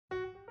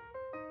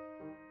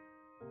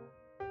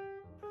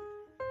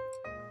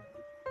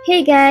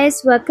Hey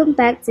guys, welcome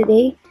back.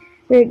 Today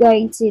we're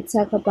going to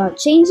talk about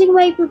changing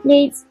wiper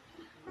blades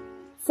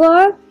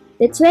for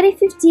the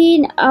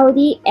 2015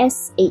 Audi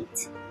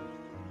S8.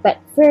 But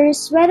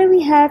first, whether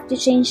we have to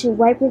change a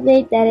wiper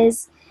blade that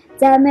is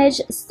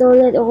damaged,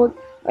 stolen, old,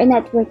 or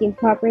not working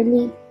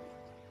properly,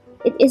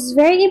 it is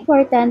very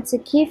important to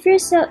keep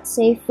yourself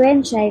safe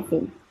when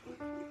driving.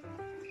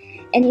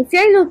 And if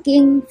you're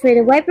looking for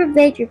the wiper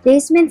blade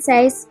replacement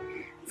size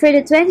for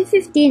the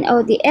 2015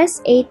 Audi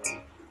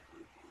S8,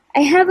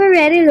 I have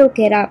already looked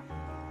it up.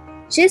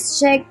 Just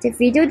check the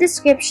video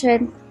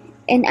description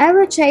and I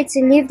will try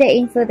to leave the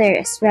info there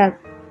as well.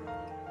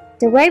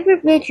 The wiper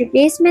blade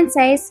replacement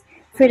size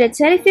for the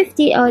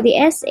 2015 Audi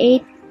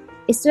S8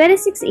 is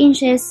 26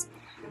 inches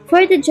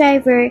for the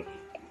driver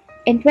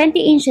and 20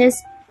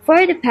 inches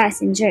for the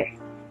passenger.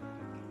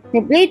 The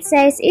blade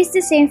size is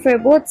the same for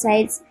both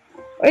sides,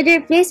 or the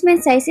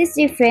replacement size is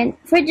different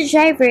for the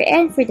driver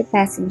and for the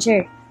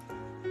passenger.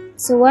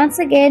 So once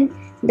again,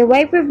 the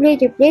wiper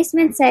blade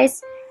replacement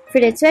size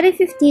for the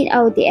 2015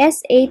 Audi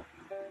S8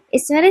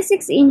 is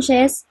 26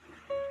 inches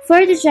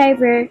for the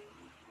driver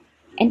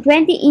and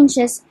 20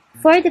 inches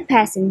for the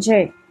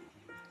passenger.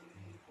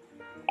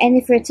 And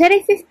if your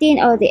 2015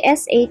 Audi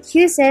S8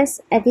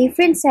 uses a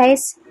different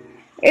size,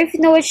 or if you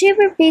know a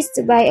cheaper place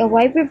to buy a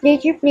wiper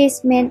blade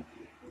replacement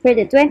for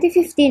the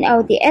 2015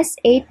 Audi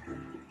S8,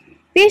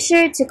 be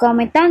sure to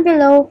comment down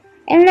below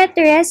and let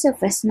the rest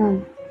of us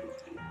know.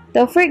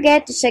 Don't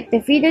forget to check the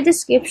video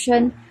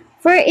description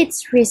for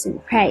its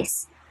recent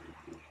price.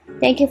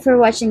 Thank you for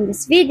watching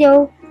this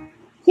video.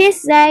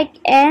 Please like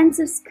and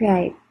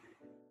subscribe.